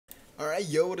Alright,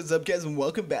 yo, what is up guys, and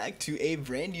welcome back to a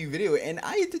brand new video. And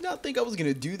I did not think I was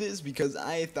gonna do this because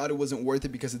I thought it wasn't worth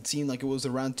it because it seemed like it was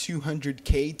around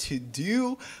 200k to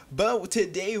do. But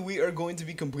today we are going to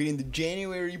be completing the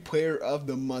January Player of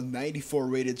the Month 94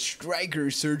 rated striker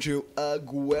Sergio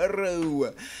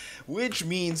Aguero, which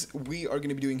means we are going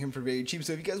to be doing him for very cheap.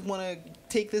 So if you guys want to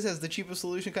take this as the cheapest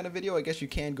solution kind of video, I guess you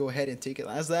can go ahead and take it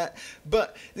as that.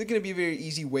 But it's going to be a very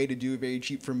easy way to do it, very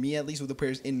cheap for me, at least with the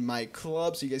players in my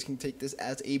club. So you guys can take this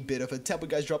as a bit of a tip. But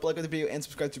guys, drop a like on the video and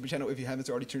subscribe to my channel if you haven't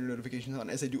already. Turn your notifications on,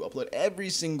 as I do upload every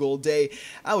single day.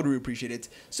 I would really appreciate it.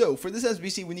 So for this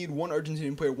SBC, we need one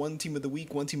Argentinian player, one team of the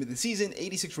week, one team of the season,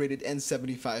 86 rated, and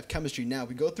 75 chemistry. Now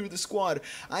we go through the squad.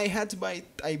 I had to buy,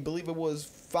 I believe it was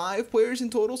 5 players in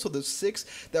total. So the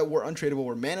 6 that were untradeable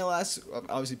were Manolas,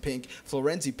 obviously pink,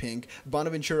 Florenzi pink,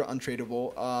 Bonaventura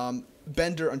untradeable,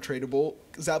 Bender untradeable,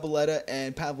 Zabaleta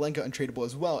and Pavlenka untradeable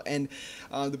as well. And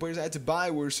the players I had to buy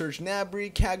were Serge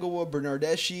Gnabry, Kagawa,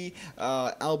 Bernardeschi,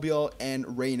 Albiol,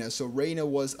 and Reina. So Reina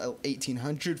was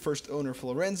 1800, first owner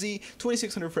Florenzi,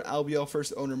 2600 for Albiol,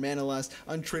 first owner Manolas,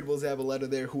 untradeable Zabaleta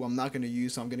there, who I'm not going to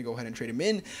use, so I'm going to go ahead and trade him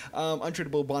in.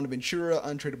 Untradeable Bonaventura,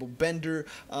 untradeable Bender,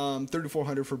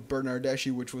 3400 for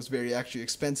Bernardeschi, which was very actually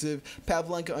expensive.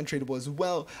 Pavlenka untradeable as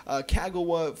well.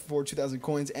 Kagawa for 2000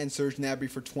 coins, and Serge Gnabry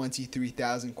for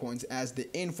 23,000 coins as the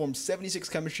inform. 76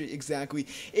 chemistry exactly.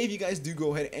 If you guys do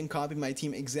go ahead and copy my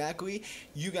team exactly,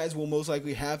 you guys will most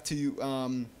likely have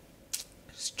to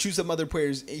choose some other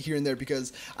players here and there,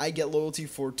 because I get loyalty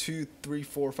for 2, 3,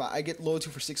 4, 5. I get loyalty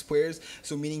for 6 players,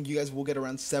 so meaning you guys will get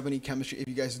around 70 chemistry if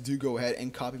you guys do go ahead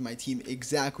and copy my team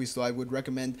exactly. So I would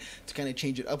recommend to kind of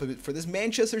change it up a bit. For this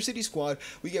Manchester City squad,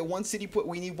 we get one city.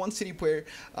 We need one city player.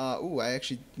 Ooh, I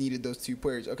actually needed those 2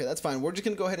 players. Okay, that's fine. We're just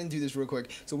gonna go ahead and do this real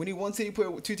quick. So we need one city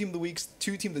player, 2 team of the weeks,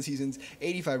 2 team of the seasons,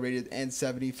 85 rated, and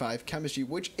 75 chemistry,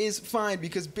 which is fine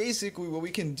because basically what we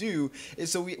can do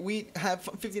is, so we have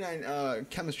 59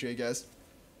 chemistry, I guess.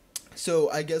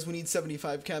 So I guess we need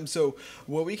 75 chem. So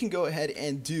what we can go ahead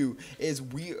and do is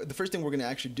the first thing we're gonna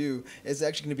actually do is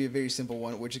actually gonna be a very simple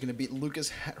one, which is gonna be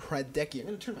Lucas Hradecki. I'm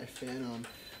gonna turn my fan on.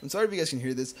 I'm sorry if you guys can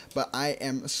hear this, but I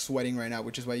am sweating right now,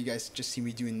 which is why you guys just see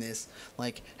me doing this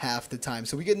like half the time.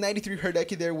 So we get 93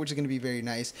 Hradecki there, which is going to be very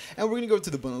nice. And we're going to go to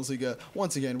the Bundesliga.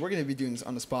 Once again, we're going to be doing this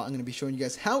on the spot. I'm going to be showing you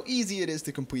guys how easy it is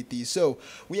to complete these. So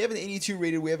we have an 82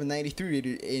 rated, we have a 93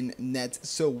 rated in net.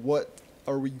 So what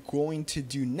are we going to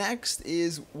do next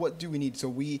is, what do we need? So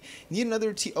we need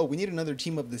another team. Oh, we need another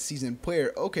team of the season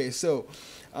player. Okay, so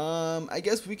I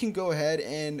guess we can go ahead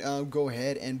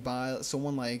and buy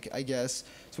someone like, I guess,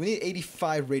 so we need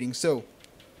 85 rating. So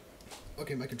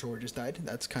okay, my controller just died.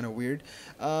 That's kind of weird.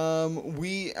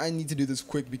 I need to do this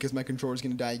quick because my controller is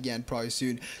going to die again probably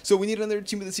soon. So we need another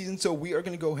team of the season. So we are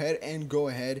going to go ahead.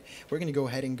 We're going to go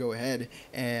ahead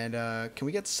and can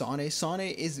we get Sane? Sane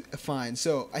is fine.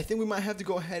 So I think we might have to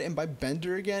go ahead and buy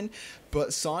Bender again.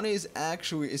 But Sane is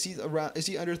actually, is he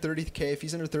under 30k? If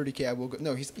he's under 30k, I will go.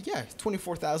 No, he's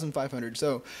 24,500.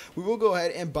 So we will go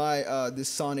ahead and buy this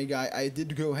Sane guy. I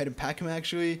did go ahead and pack him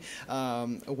actually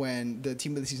when the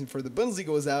team of the season for the Bundesliga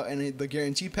goes out and the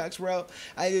guarantee packs were out.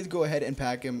 I did go ahead and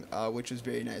pack him, which was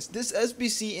very nice. This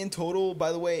SBC in total,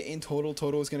 by the way, is going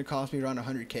to cost me around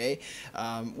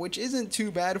 100k, which isn't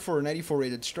too bad for a 94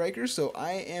 rated striker. So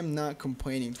I am not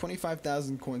complaining.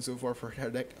 25,000 coins so far for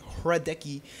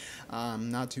Hradecki.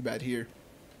 Not too bad here.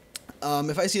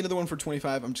 If I see another one for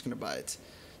 25, I'm just gonna buy it.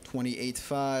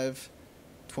 28.5.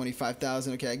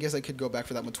 25,000. Okay, I guess I could go back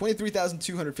for that one.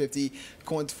 23,250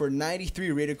 coins for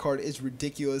 93 rated card is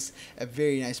ridiculous. A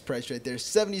very nice price right there.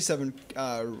 77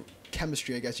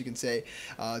 chemistry, I guess you can say.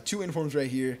 2 informs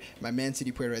right here, my Man City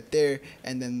player right there,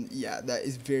 and then yeah, that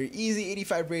is very easy.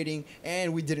 85 rating,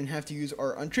 and we didn't have to use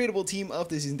our untradeable team of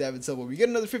the season, David Silva. We get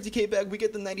another 50k back. We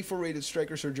get the 94 rated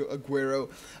striker Sergio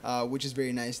Aguero, which is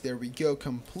very nice. There we go,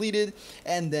 completed.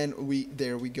 And then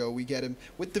there we go, we get him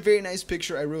with the very nice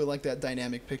picture. I really like that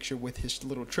dynamic picture with his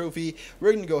little trophy.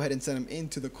 We're gonna go ahead and send him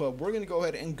into the club. We're gonna go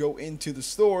ahead and go into the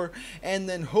store, and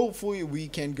then hopefully we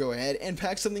can go ahead and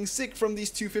pack something sick from these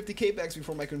 250k packs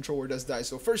before my controller does die.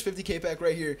 So first 50k pack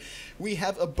right here, we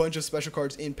have a bunch of special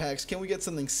cards in packs. Can we get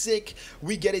something sick?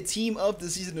 We get a team of the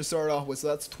season to start off with, so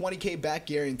that's 20k back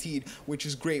guaranteed, which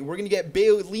is great. We're gonna get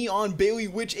Leon Bailey,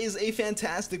 which is a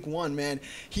fantastic one, man.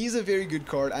 He's a very good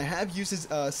card. I have used his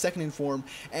second inform,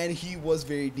 and he was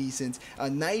very decent.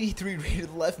 93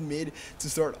 rated left mid to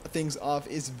start things off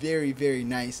is very, very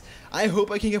nice. I hope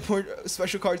I can get more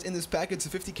special cards in this pack. It's a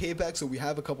 50k pack, so we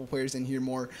have a couple players in here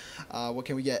more. What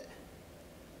can we get?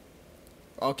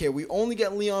 Okay, we only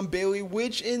get Leon Bailey,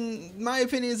 which in my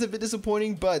opinion is a bit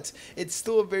disappointing, but it's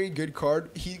still a very good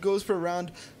card. He goes for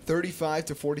around 35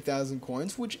 to 40,000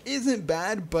 coins, which isn't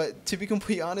bad, but to be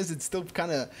completely honest, it's still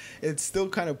kind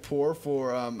of poor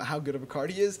for how good of a card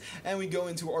he is. And we go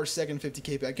into our second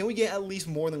 50k pack. Can we get at least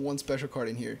more than one special card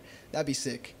in here? That'd be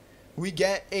sick. We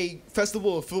get a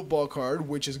Festival of Football card,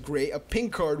 which is great. A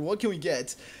pink card. What can we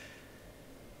get?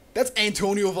 That's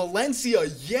Antonio Valencia.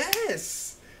 Yes!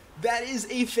 That is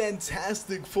a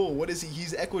fantastic pull. What is he?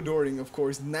 He's Ecuadorian, of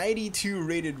course. 92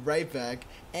 rated right back.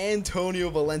 Antonio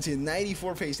Valencia,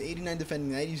 94 pace, 89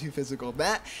 defending, 92 physical.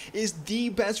 That is the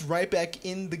best right back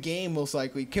in the game, most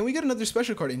likely. Can we get another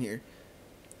special card in here?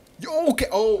 Okay.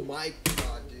 Oh my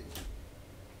god, dude.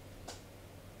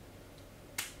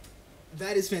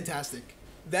 That is fantastic.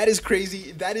 That is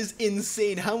crazy. That is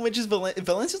insane. How much is Valencia?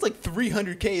 Valencia's like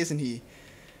 300k, isn't he?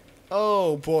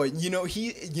 Oh boy, you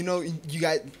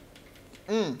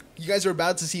guys are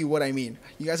about to see what I mean.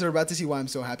 You guys are about to see why I'm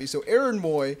so happy. So Aaron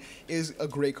Moy is a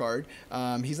great card.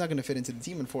 He's not going to fit into the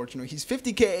team, unfortunately. He's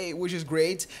 50k, which is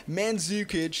great.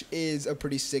 Mandzukic is a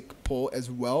pretty sick pull as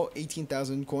well.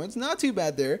 18,000 coins. Not too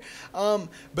bad there.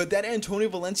 But that Antonio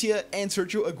Valencia and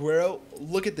Sergio Aguero,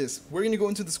 look at this. We're going to go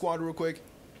into the squad real quick.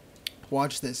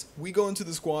 Watch this. We go into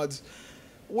the squads.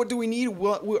 What do we need?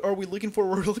 What are we looking for?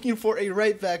 We're looking for a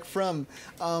right back from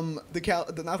the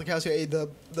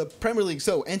Premier League.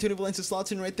 So Antonio Valencia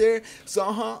slots in right there.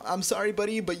 Zaha, I'm sorry,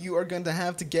 buddy, but you are going to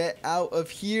have to get out of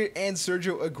here. And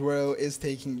Sergio Aguero is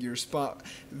taking your spot.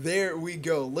 There we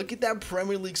go. Look at that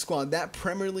Premier League squad. That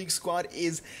Premier League squad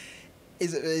it's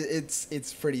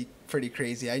pretty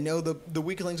crazy. I know the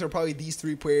weak links are probably these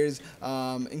three players,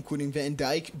 including Van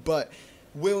Dijk, but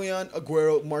Willian,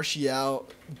 Aguero, Martial,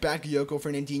 Bakayoko,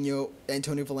 Fernandinho,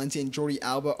 Antonio Valencia, and Jordi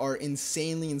Alba are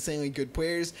insanely good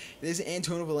players. This is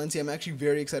Antonio Valencia. I'm actually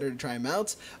very excited to try him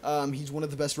out. He's one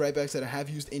of the best right backs that I have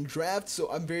used in draft, so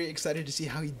I'm very excited to see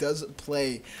how he does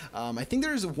play. I think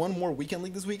there is one more weekend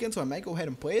league this weekend, so I might go ahead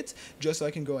and play it just so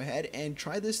I can go ahead and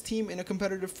try this team in a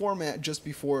competitive format just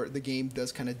before the game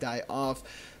does kind of die off.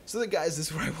 So guys,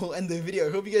 this is where I will end the video.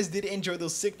 I hope you guys did enjoy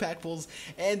those sick pack pulls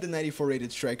and the 94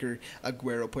 rated striker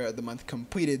Aguero player of the month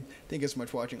completed. Thank you so much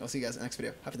for watching. I'll see you guys in the next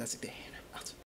video. Have a fantastic day.